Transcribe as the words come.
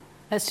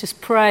Let's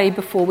just pray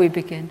before we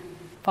begin.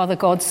 Father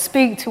God,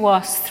 speak to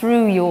us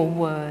through your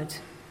word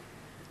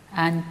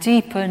and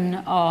deepen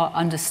our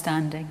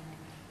understanding.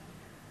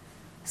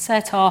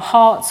 Set our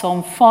hearts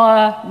on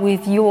fire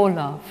with your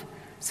love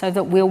so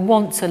that we'll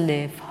want to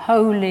live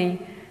holy,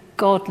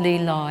 godly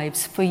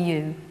lives for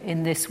you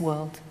in this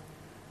world.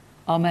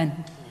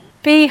 Amen.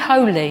 Be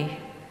holy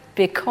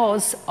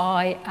because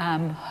I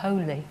am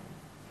holy.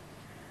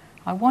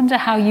 I wonder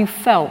how you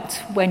felt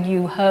when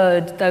you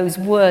heard those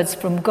words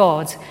from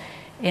God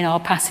in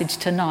our passage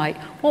tonight.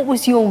 What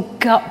was your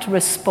gut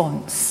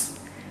response?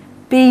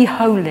 Be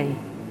holy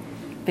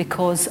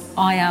because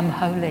I am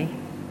holy.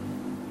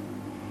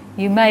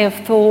 You may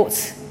have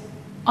thought,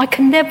 I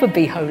can never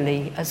be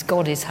holy as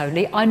God is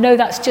holy. I know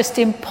that's just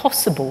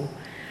impossible.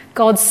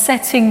 God's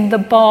setting the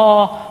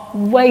bar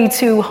way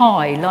too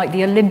high, like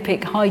the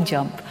Olympic high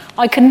jump.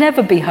 I can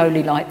never be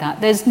holy like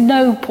that. There's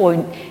no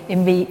point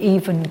in me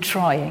even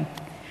trying.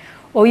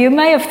 Or you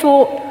may have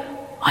thought,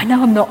 I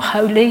know I'm not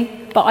holy,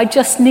 but I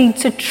just need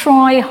to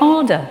try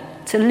harder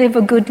to live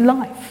a good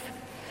life.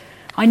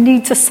 I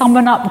need to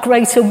summon up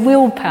greater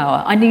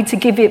willpower. I need to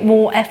give it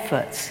more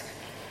effort.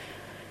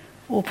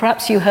 Or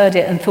perhaps you heard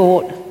it and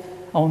thought,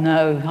 oh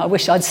no, I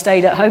wish I'd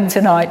stayed at home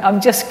tonight.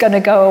 I'm just going to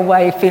go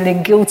away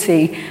feeling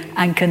guilty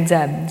and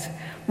condemned.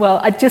 Well,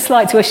 I'd just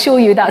like to assure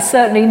you that's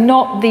certainly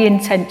not the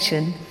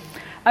intention.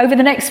 Over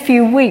the next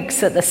few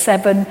weeks at the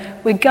Seven,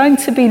 we're going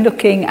to be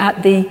looking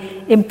at the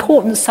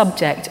important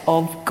subject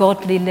of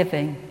godly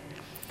living.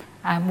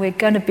 And we're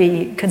going to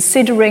be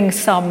considering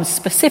some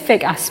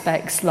specific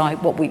aspects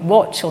like what we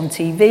watch on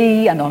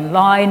TV and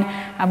online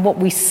and what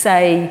we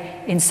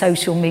say in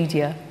social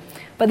media.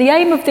 But the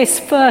aim of this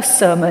first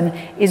sermon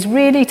is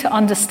really to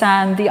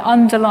understand the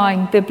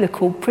underlying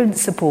biblical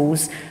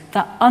principles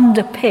that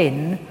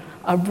underpin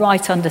a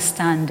right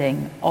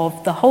understanding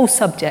of the whole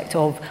subject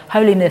of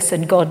holiness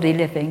and godly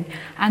living,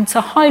 and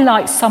to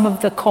highlight some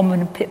of the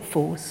common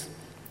pitfalls.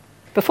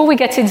 Before we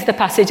get into the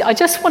passage, I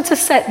just want to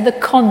set the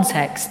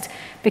context,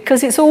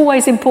 because it's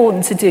always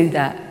important to do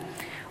that.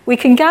 We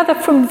can gather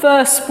from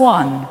verse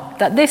 1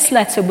 that this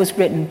letter was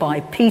written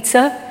by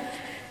Peter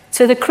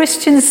to the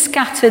Christians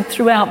scattered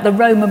throughout the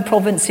Roman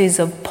provinces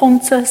of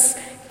Pontus,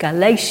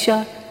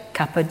 Galatia,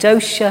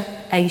 Cappadocia,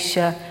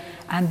 Asia,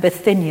 and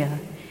Bithynia,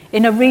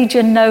 in a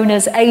region known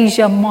as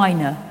Asia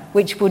Minor,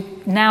 which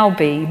would now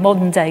be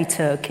modern-day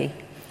Turkey.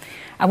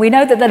 And we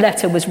know that the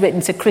letter was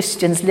written to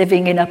Christians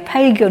living in a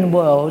pagan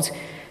world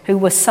who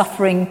were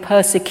suffering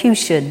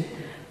persecution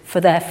for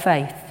their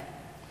faith.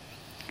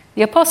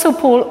 The Apostle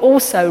Paul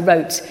also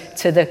wrote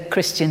to the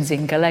Christians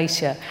in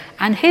Galatia,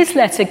 and his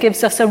letter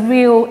gives us a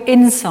real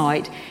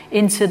insight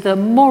into the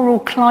moral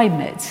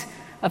climate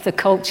of the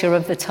culture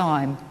of the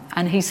time.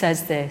 And he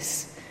says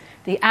this: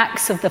 the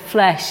acts of the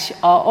flesh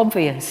are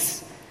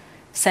obvious: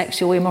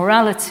 sexual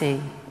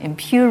immorality,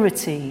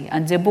 impurity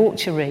and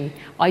debauchery,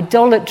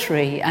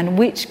 idolatry and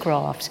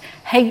witchcraft,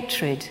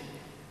 hatred,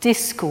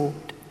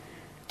 discord,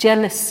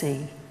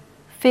 jealousy,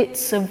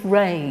 fits of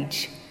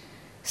rage,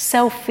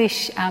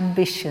 selfish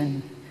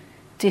ambition,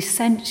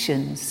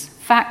 dissensions,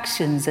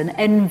 factions and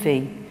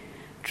envy,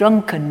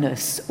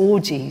 drunkenness,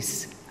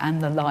 orgies,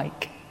 and the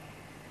like.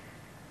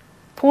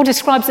 Paul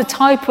describes the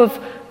type of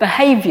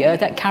behaviour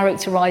that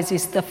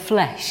characterises the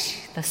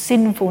flesh, the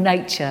sinful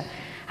nature,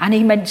 and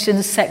he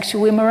mentions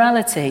sexual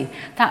immorality.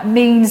 That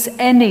means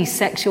any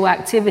sexual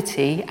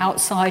activity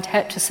outside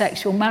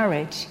heterosexual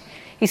marriage.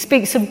 He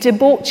speaks of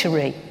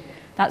debauchery.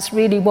 That's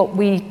really what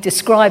we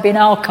describe in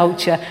our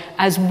culture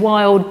as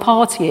wild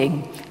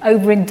partying,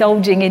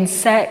 overindulging in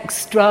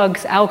sex,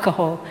 drugs,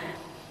 alcohol.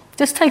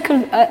 Just take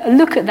a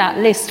look at that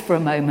list for a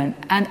moment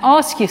and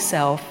ask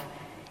yourself,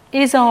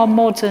 is our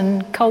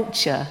modern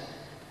culture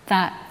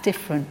that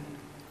different?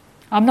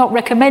 I'm not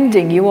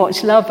recommending you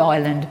watch Love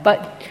Island,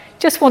 but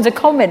just want to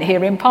comment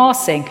here in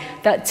passing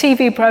that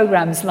TV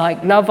programmes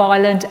like Love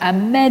Island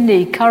and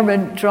many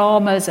current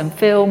dramas and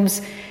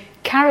films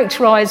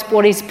characterise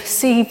what is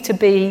perceived to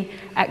be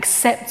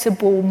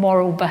acceptable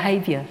moral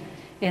behaviour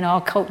in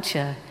our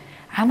culture.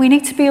 And we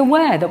need to be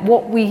aware that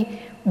what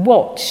we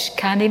watch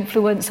can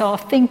influence our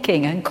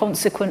thinking and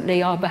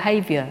consequently our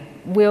behaviour.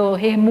 We'll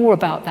hear more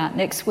about that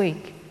next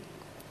week.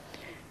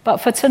 But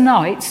for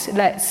tonight,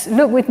 let's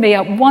look with me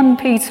at 1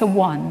 Peter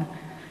 1,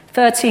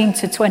 13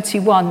 to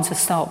 21 to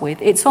start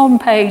with. It's on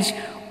page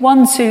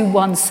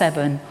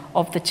 1217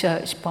 of the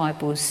Church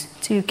Bibles.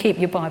 Do keep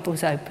your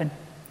Bibles open.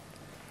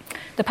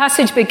 The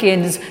passage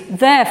begins,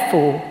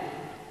 therefore,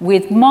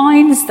 with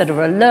minds that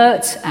are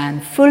alert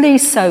and fully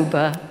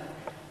sober,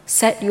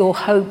 set your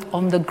hope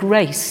on the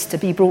grace to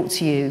be brought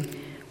to you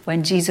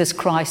when Jesus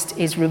Christ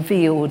is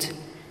revealed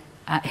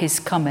at his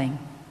coming.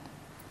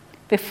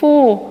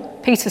 Before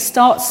Peter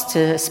starts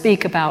to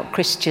speak about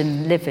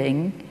Christian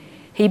living,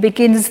 he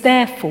begins,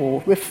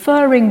 therefore,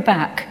 referring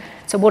back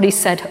to what he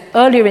said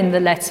earlier in the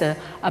letter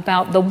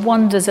about the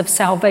wonders of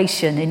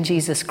salvation in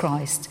Jesus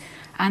Christ.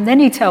 And then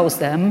he tells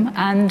them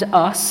and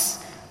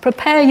us,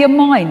 prepare your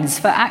minds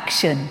for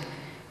action,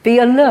 be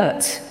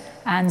alert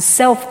and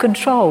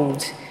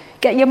self-controlled.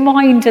 Get your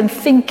mind and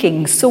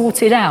thinking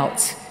sorted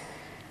out.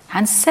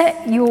 And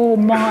set your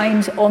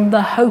mind on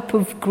the hope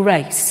of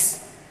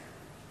grace,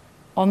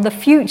 on the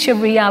future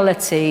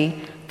reality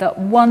that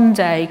one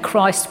day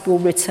Christ will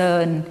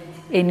return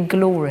in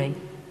glory.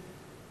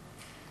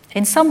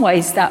 In some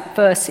ways, that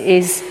verse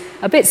is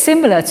a bit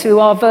similar to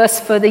our verse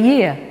for the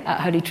year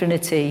at Holy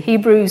Trinity,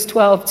 Hebrews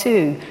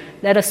 12:2.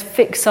 Let us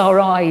fix our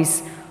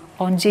eyes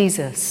on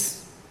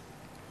Jesus.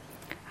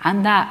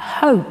 And that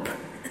hope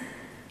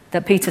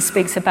that Peter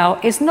speaks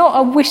about is not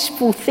a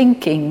wishful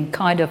thinking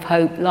kind of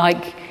hope,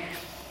 like,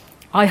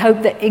 I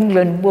hope that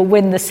England will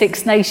win the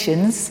Six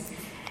Nations.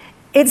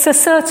 It's a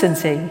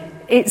certainty.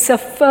 It's a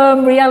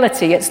firm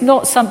reality. It's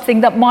not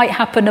something that might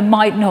happen and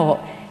might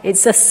not.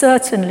 It's a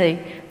certainty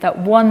that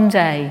one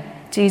day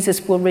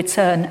Jesus will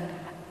return,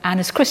 and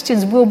as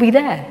Christians we'll be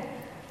there,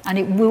 and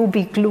it will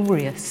be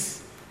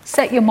glorious.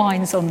 Set your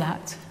minds on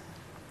that.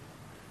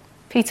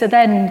 Peter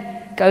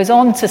then goes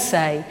on to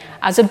say,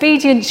 as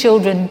obedient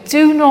children,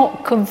 do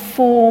not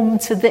conform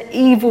to the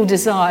evil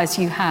desires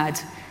you had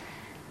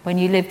when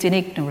you lived in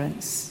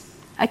ignorance.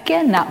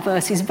 Again, that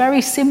verse is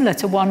very similar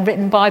to one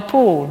written by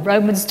Paul,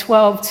 Romans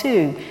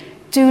 12:2.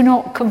 Do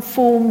not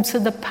conform to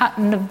the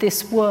pattern of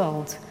this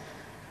world,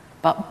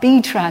 but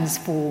be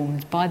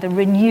transformed by the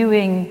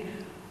renewing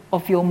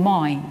of your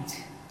mind.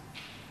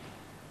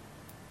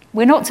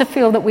 We're not to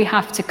feel that we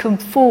have to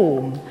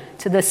conform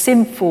to the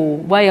sinful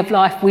way of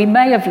life we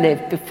may have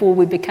lived before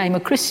we became a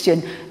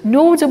Christian,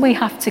 nor do we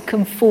have to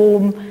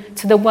conform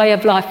to the way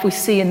of life we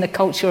see in the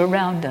culture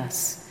around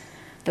us.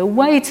 The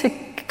way to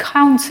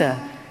counter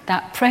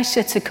that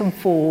pressure to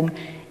conform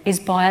is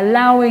by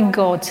allowing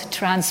God to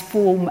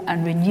transform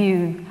and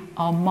renew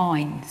our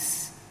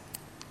minds.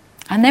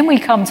 And then we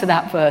come to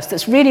that verse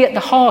that's really at the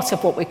heart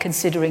of what we're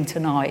considering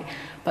tonight.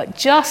 But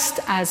just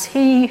as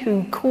he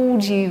who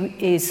called you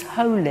is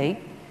holy,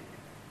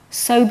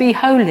 so be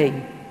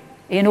holy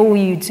in all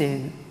you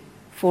do.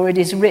 For it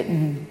is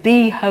written,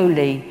 be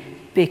holy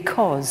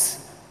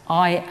because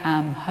I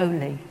am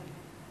holy.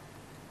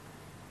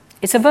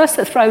 It's a verse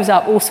that throws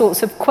up all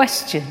sorts of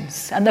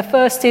questions. And the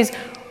first is,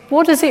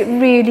 what does it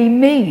really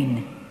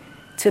mean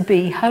to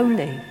be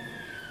holy?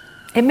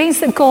 It means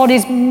that God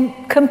is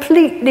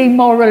completely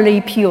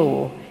morally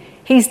pure.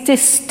 He's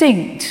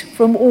distinct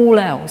from all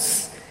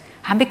else.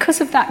 And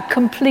because of that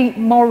complete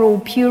moral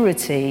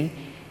purity,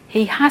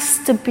 he has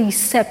to be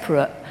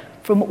separate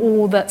from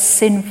all that's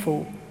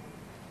sinful.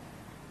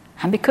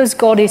 And because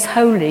God is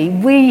holy,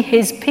 we,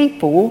 his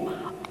people,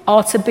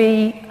 are to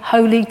be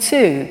holy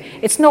too.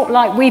 It's not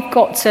like we've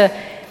got to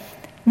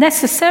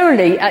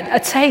necessarily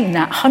attain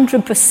that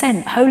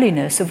 100%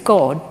 holiness of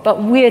God,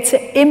 but we're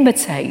to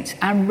imitate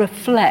and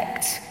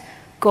reflect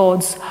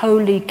God's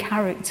holy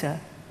character.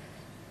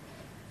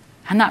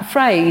 And that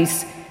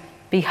phrase,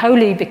 be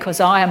holy because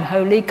I am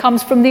holy,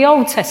 comes from the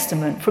Old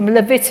Testament, from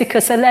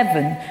Leviticus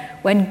 11,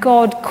 when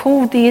God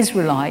called the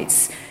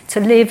Israelites to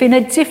live in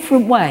a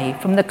different way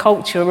from the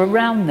culture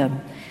around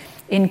them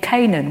in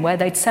Canaan, where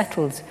they'd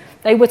settled.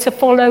 They were to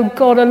follow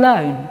God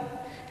alone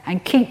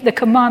and keep the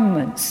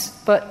commandments,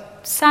 but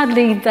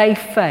sadly they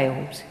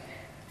failed.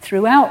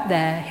 Throughout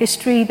their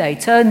history, they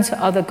turned to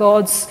other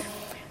gods.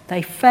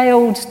 They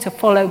failed to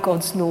follow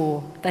God's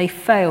law. They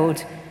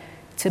failed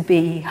to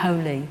be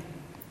holy.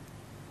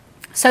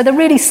 So the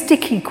really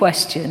sticky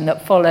question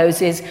that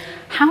follows is,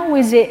 how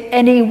is it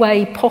any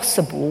way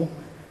possible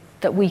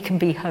that we can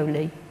be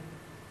holy?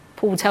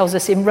 Paul tells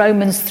us in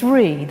Romans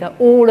 3 that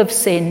all have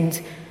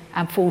sinned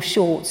and fall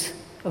short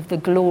of the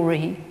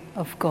glory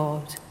of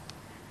God.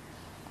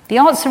 The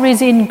answer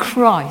is in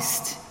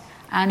Christ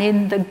and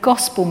in the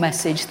gospel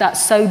message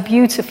that's so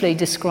beautifully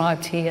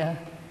described here.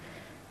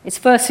 It's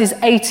verses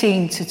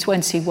 18 to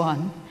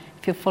 21,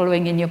 if you're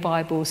following in your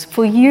Bibles.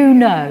 For you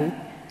know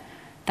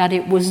that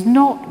it was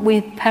not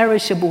with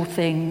perishable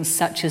things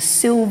such as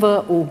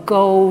silver or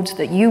gold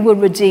that you were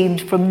redeemed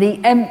from the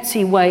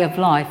empty way of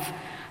life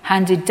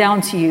handed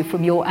down to you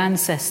from your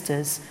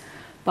ancestors,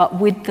 but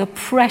with the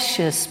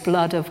precious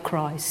blood of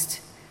Christ,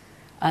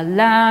 a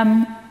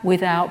lamb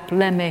without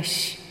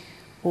blemish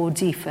or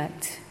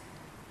defect.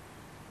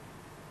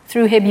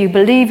 Through him you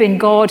believe in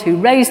God who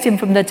raised him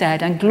from the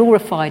dead and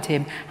glorified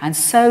him, and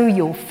so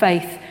your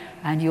faith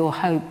and your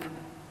hope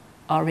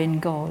are in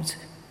God.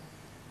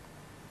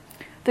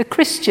 The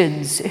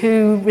Christians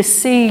who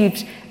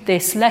received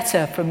this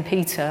letter from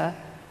Peter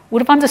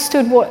would have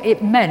understood what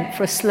it meant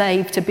for a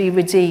slave to be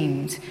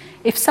redeemed.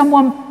 If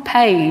someone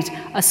paid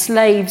a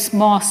slave's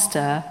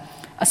master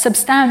a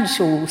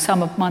substantial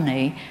sum of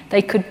money,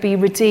 they could be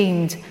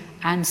redeemed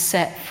and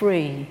set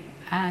free.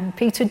 And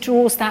Peter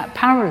draws that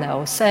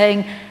parallel,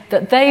 saying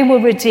that they were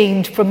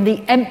redeemed from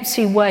the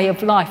empty way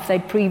of life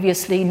they'd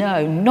previously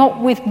known,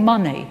 not with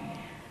money,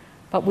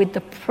 but with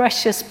the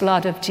precious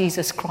blood of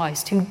Jesus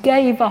Christ, who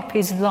gave up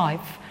his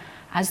life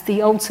as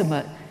the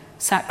ultimate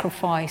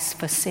sacrifice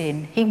for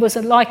sin. He was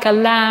like a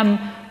lamb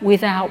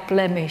without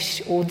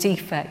blemish or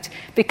defect,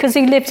 because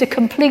he lived a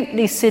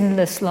completely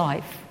sinless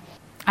life.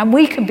 And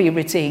we can be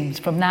redeemed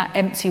from that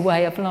empty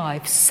way of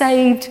life,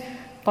 saved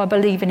by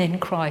believing in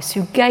Christ,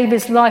 who gave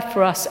his life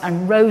for us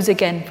and rose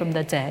again from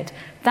the dead.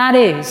 That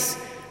is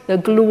the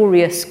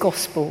glorious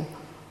gospel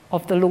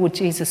of the Lord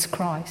Jesus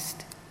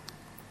Christ.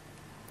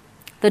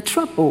 The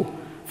trouble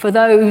for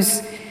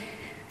those,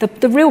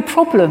 the real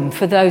problem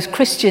for those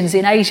Christians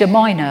in Asia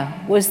Minor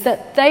was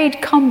that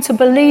they'd come to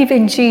believe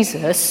in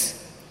Jesus,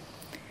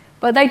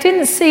 but they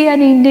didn't see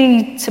any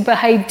need to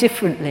behave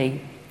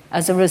differently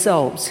as a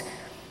result.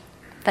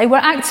 They were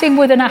acting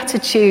with an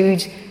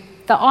attitude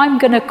that I'm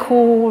going to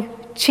call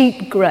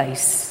cheap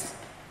grace.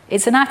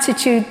 It's an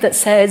attitude that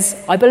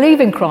says, I believe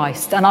in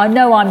Christ and I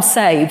know I'm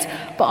saved,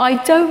 but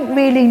I don't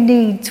really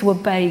need to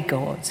obey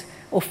God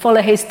or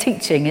follow his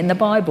teaching in the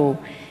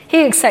Bible.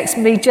 He accepts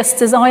me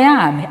just as I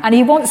am, and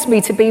he wants me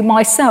to be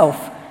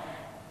myself.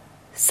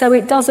 So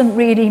it doesn't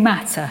really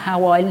matter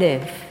how I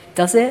live,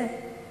 does it?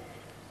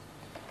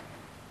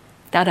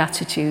 That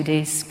attitude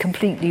is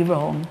completely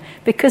wrong,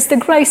 because the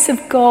grace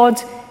of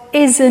God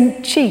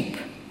isn't cheap.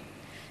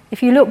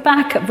 If you look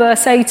back at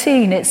verse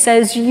 18, it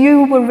says,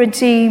 you were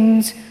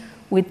redeemed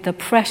with the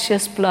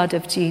precious blood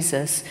of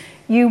Jesus.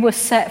 You were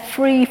set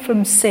free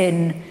from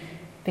sin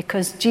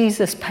because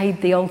Jesus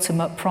paid the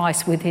ultimate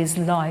price with his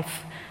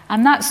life.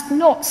 And that's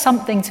not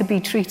something to be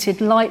treated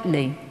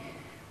lightly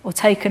or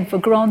taken for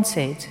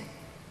granted.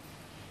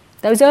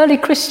 Those early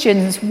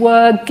Christians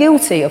were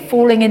guilty of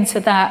falling into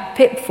that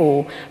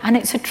pitfall, and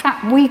it's a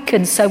trap we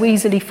can so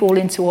easily fall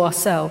into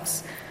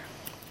ourselves.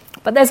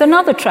 But there's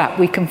another trap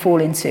we can fall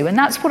into, and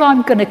that's what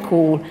I'm going to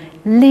call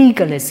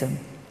legalism.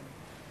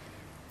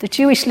 The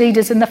Jewish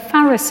leaders and the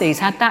Pharisees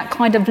had that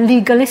kind of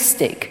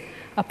legalistic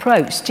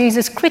approach.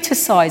 Jesus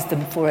criticized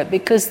them for it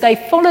because they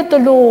followed the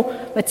law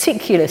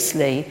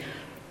meticulously,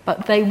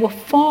 but they were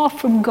far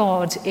from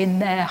God in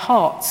their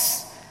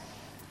hearts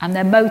and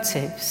their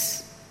motives.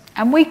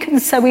 And we can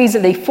so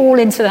easily fall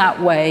into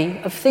that way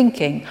of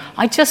thinking,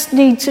 I just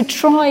need to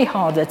try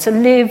harder to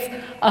live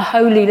a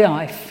holy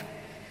life.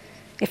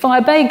 If I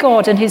obey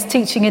God and his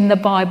teaching in the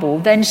Bible,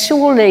 then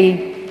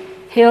surely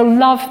he'll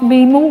love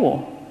me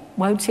more,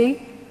 won't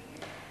he?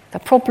 The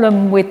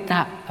problem with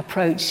that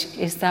approach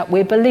is that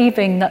we're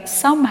believing that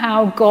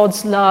somehow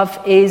God's love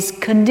is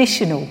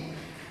conditional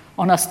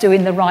on us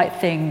doing the right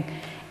thing.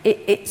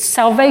 It's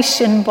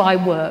salvation by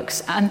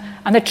works. And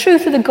the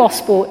truth of the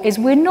gospel is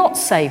we're not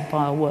saved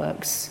by our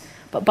works,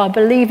 but by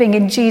believing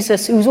in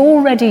Jesus, who's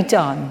already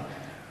done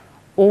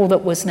all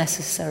that was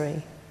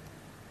necessary.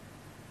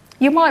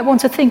 You might want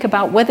to think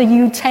about whether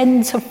you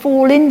tend to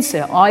fall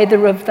into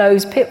either of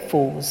those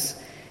pitfalls,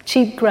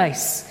 cheap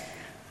grace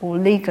or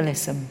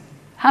legalism.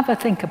 Have a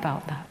think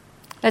about that.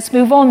 Let's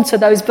move on to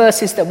those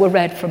verses that were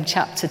read from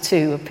chapter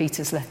 2 of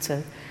Peter's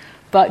letter.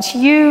 But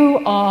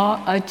you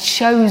are a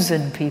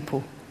chosen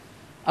people,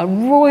 a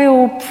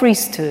royal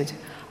priesthood,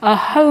 a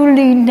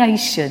holy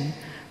nation,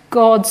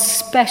 God's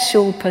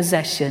special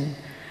possession,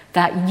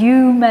 that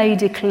you may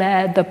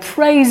declare the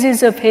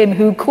praises of him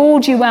who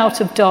called you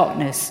out of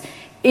darkness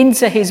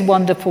into his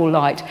wonderful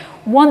light.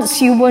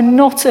 Once you were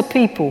not a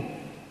people,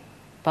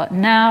 but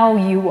now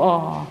you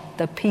are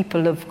the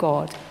people of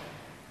God.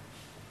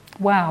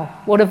 Wow,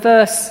 what a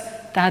verse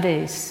that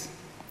is.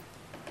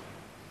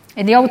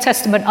 In the Old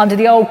Testament, under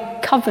the Old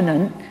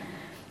Covenant,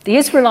 the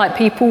Israelite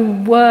people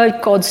were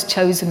God's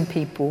chosen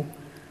people.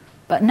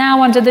 But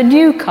now under the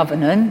New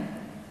Covenant,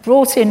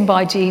 brought in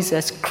by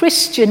Jesus,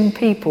 Christian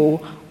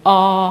people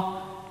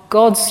are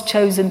God's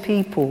chosen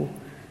people,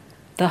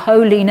 the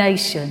holy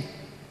nation,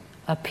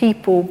 a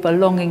people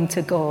belonging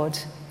to God.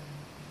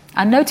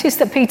 And notice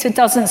that Peter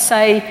doesn't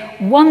say,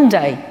 one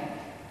day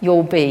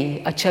you'll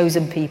be a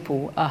chosen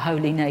people, a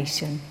holy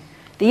nation.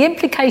 The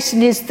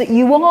implication is that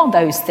you are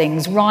those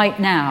things right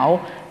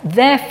now,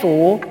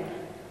 therefore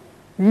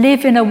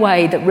live in a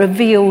way that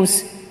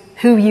reveals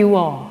who you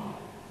are.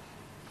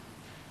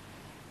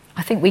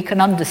 I think we can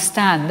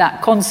understand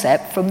that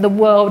concept from the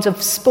world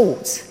of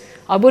sports.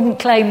 I wouldn't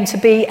claim to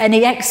be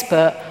any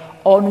expert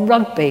on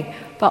rugby,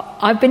 but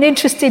I've been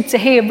interested to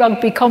hear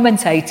rugby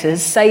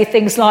commentators say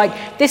things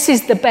like, this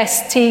is the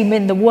best team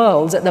in the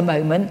world at the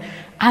moment,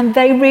 and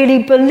they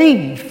really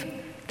believe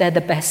they're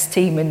the best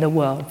team in the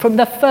world. From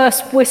the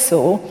first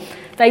whistle,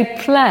 they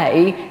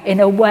play in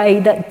a way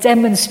that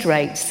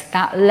demonstrates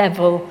that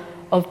level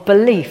of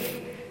belief.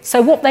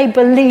 So what they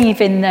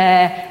believe in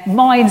their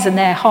minds and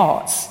their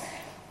hearts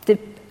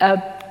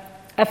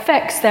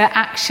affects their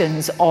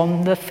actions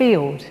on the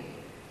field.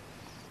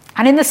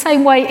 And in the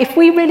same way, if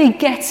we really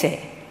get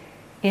it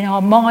in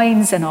our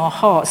minds and our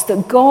hearts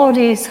that God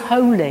is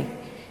holy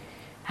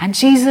and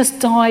Jesus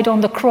died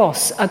on the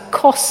cross, a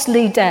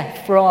costly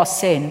death for our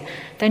sin,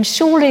 then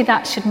surely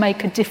that should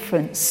make a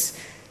difference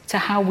to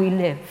how we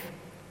live.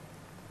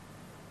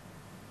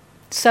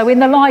 So in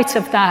the light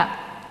of that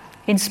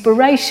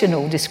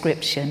inspirational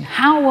description,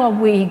 how are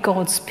we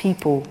God's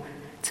people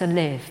to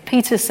live?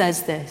 Peter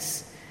says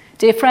this,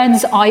 "Dear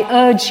friends, I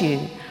urge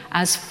you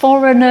as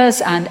foreigners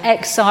and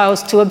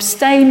exiles to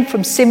abstain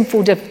from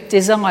sinful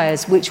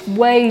desires which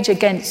wage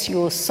against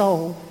your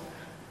soul."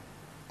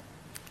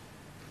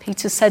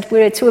 Peter said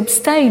we're to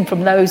abstain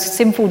from those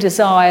sinful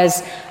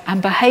desires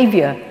and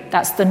behaviour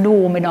that's the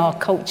norm in our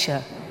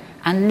culture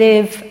and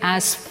live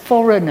as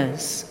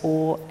foreigners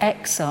or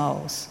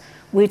exiles.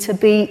 We're to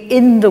be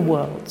in the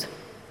world,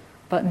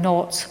 but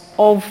not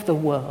of the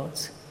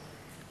world.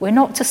 We're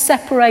not to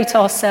separate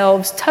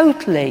ourselves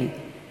totally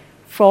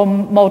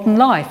from modern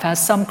life,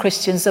 as some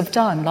Christians have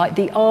done, like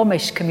the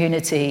Amish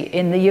community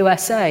in the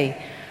USA.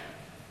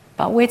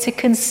 But we're to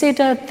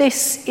consider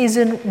this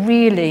isn't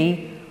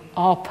really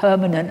our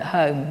permanent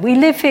home. We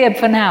live here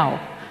for now,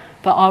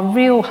 but our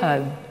real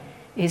home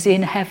is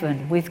in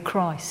heaven with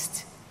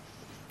Christ.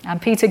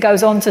 And Peter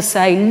goes on to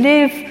say,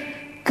 live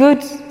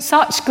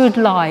such good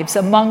lives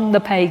among the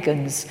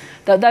pagans,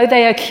 that though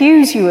they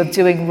accuse you of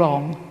doing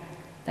wrong,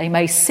 they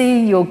may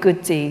see your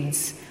good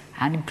deeds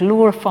and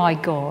glorify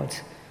God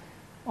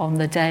on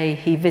the day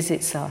he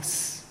visits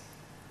us.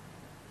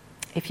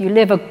 If you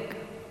live a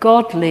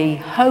godly,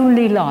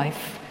 holy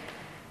life,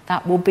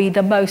 that will be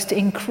the most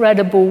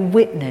incredible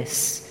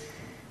witness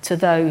to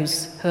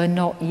those who are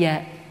not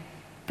yet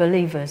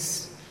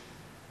believers.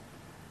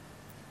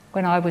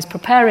 When I was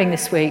preparing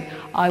this week,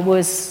 I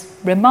was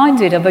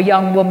reminded of a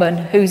young woman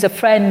who's a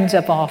friend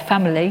of our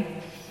family.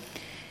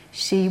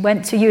 She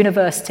went to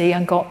university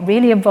and got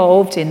really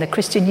involved in the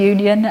Christian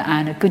Union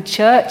and a good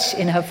church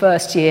in her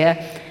first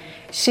year.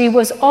 She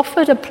was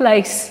offered a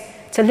place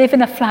to live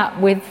in a flat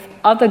with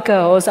other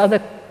girls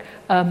that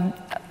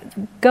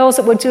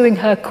were doing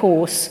her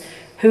course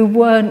who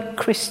weren't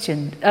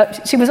Christian.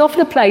 She was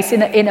offered a place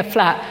in a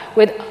flat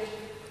with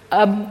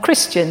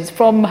Christians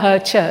from her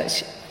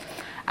church.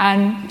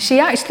 And she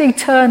actually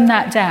turned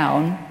that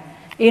down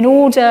in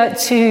order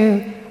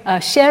to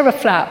share a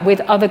flat with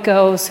other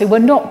girls who were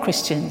not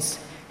Christians,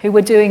 who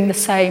were doing the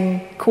same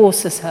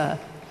course as her.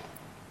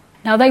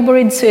 Now, they were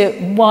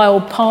into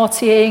wild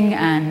partying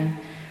and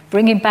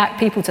bringing back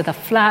people to the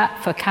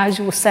flat for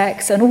casual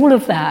sex and all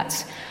of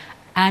that.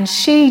 And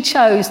she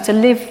chose to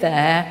live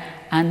there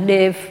and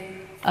live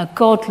a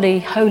godly,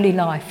 holy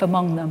life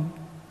among them.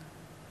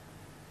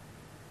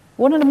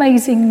 What an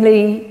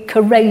amazingly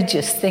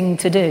courageous thing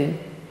to do.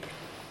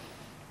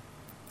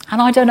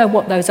 And I don't know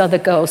what those other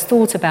girls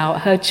thought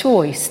about her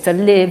choice to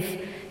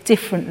live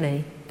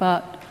differently,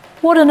 but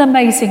what an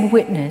amazing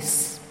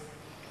witness.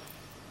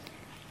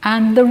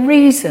 And the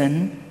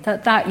reason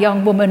that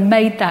young woman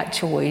made that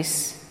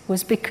choice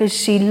was because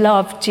she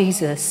loved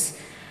Jesus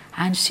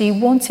and she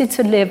wanted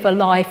to live a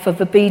life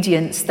of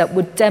obedience that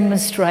would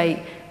demonstrate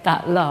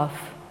that love.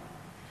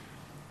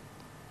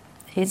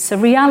 It's a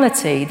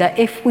reality that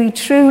if we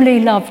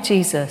truly love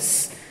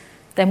Jesus,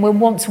 then we'll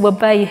want to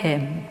obey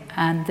him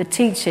and the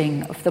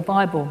teaching of the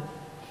Bible.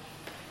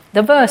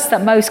 The verse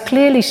that most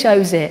clearly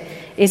shows it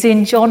is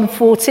in John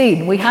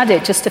 14. We had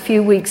it just a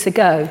few weeks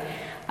ago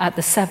at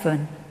the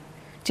 7.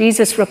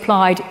 Jesus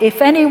replied,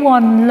 "If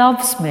anyone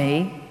loves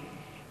me,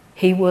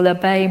 he will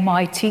obey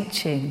my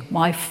teaching.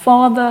 My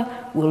Father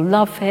will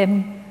love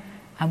him,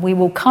 and we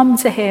will come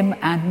to him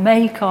and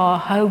make our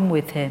home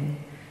with him.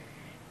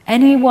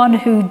 Anyone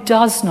who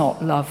does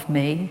not love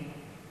me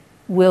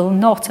will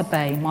not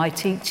obey my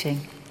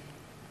teaching."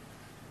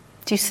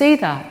 Do you see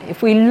that?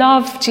 If we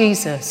love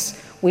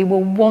Jesus, we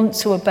will want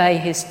to obey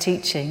his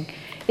teaching.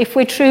 If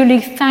we're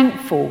truly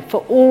thankful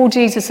for all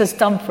Jesus has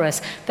done for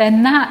us,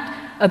 then that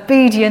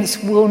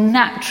obedience will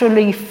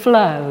naturally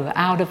flow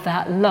out of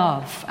that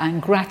love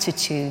and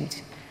gratitude.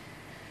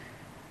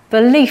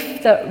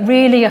 Belief that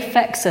really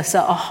affects us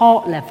at a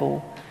heart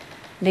level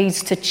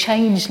leads to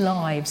changed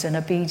lives and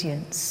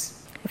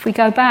obedience. If we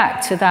go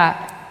back to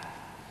that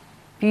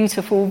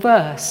beautiful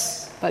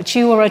verse, but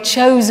you are a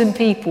chosen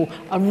people,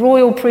 a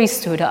royal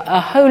priesthood, a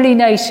holy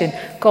nation,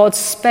 God's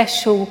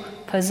special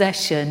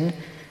possession.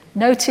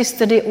 Notice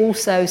that it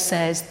also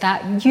says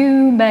that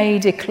you may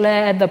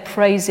declare the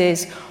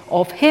praises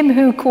of him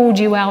who called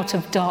you out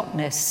of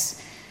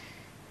darkness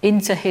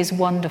into his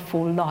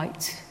wonderful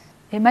light.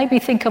 It made me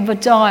think of a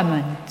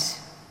diamond.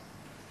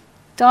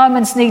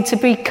 Diamonds need to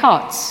be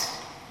cut,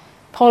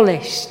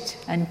 polished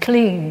and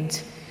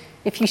cleaned.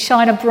 If you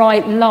shine a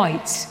bright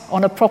light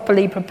on a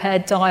properly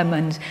prepared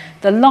diamond,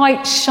 the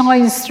light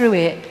shines through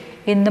it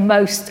in the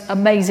most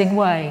amazing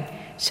way,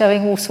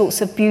 showing all sorts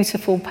of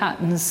beautiful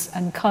patterns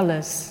and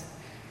colours.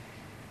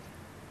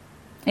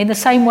 In the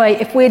same way,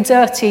 if we're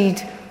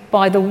dirtied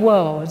by the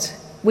world,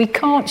 we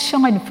can't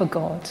shine for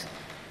God.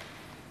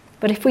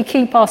 But if we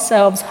keep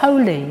ourselves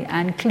holy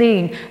and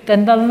clean,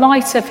 then the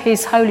light of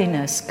his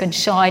holiness can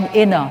shine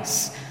in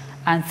us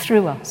and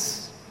through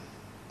us.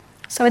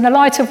 So in the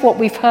light of what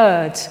we've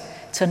heard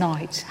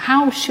tonight,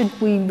 how should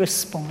we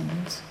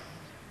respond?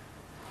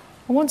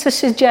 I want to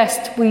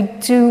suggest we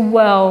do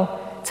well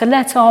to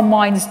let our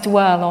minds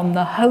dwell on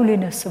the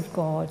holiness of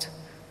God,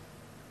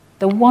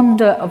 the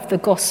wonder of the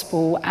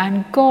gospel,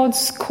 and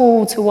God's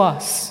call to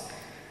us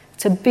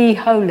to be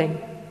holy,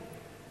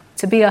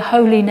 to be a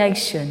holy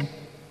nation,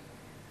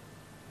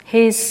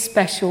 his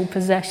special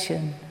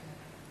possession.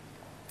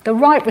 The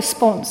right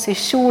response is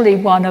surely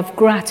one of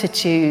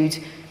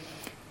gratitude,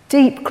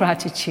 deep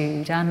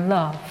gratitude and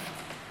love.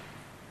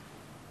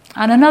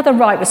 And another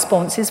right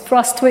response is for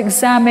us to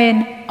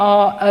examine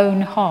our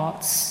own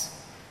hearts.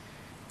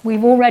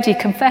 We've already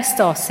confessed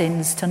our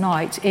sins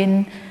tonight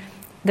in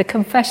the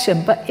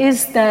confession, but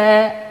is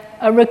there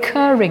a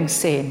recurring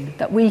sin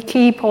that we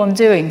keep on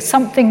doing,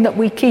 something that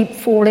we keep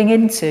falling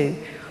into?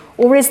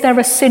 Or is there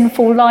a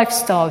sinful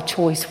lifestyle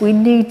choice we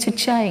need to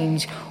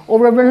change,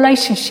 or a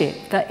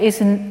relationship that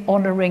isn't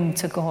honouring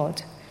to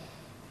God?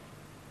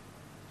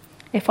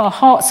 If our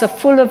hearts are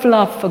full of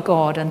love for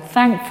God and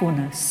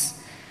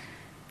thankfulness,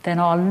 then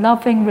our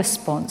loving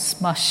response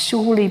must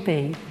surely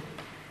be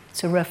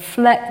to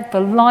reflect the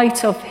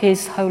light of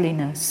his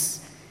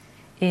holiness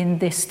in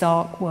this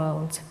dark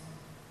world.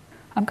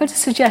 I'm going to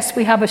suggest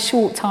we have a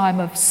short time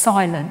of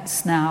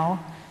silence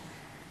now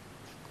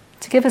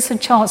to give us a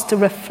chance to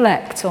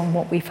reflect on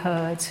what we've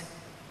heard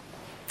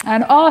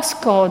and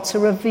ask God to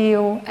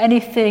reveal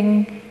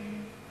anything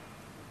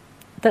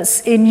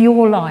that's in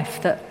your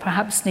life that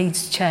perhaps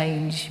needs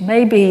change,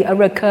 maybe a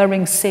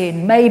recurring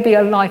sin, maybe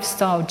a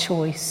lifestyle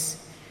choice.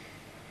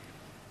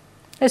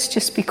 Let's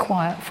just be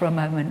quiet for a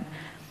moment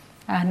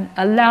and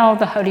allow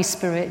the Holy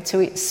Spirit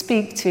to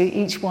speak to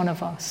each one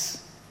of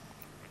us.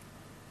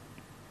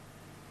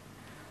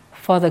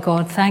 Father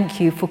God, thank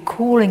you for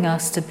calling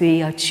us to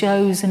be a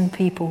chosen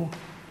people,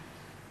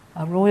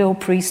 a royal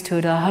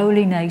priesthood, a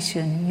holy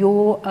nation,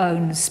 your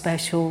own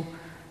special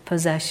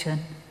possession.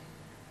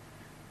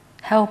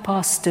 Help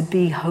us to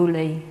be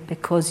holy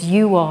because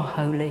you are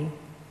holy.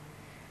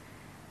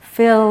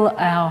 Fill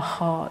our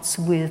hearts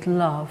with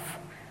love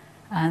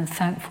and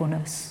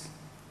thankfulness.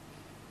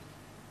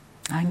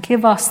 And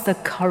give us the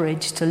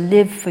courage to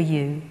live for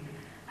you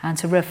and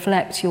to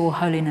reflect your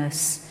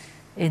holiness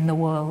in the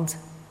world.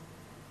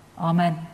 Amen.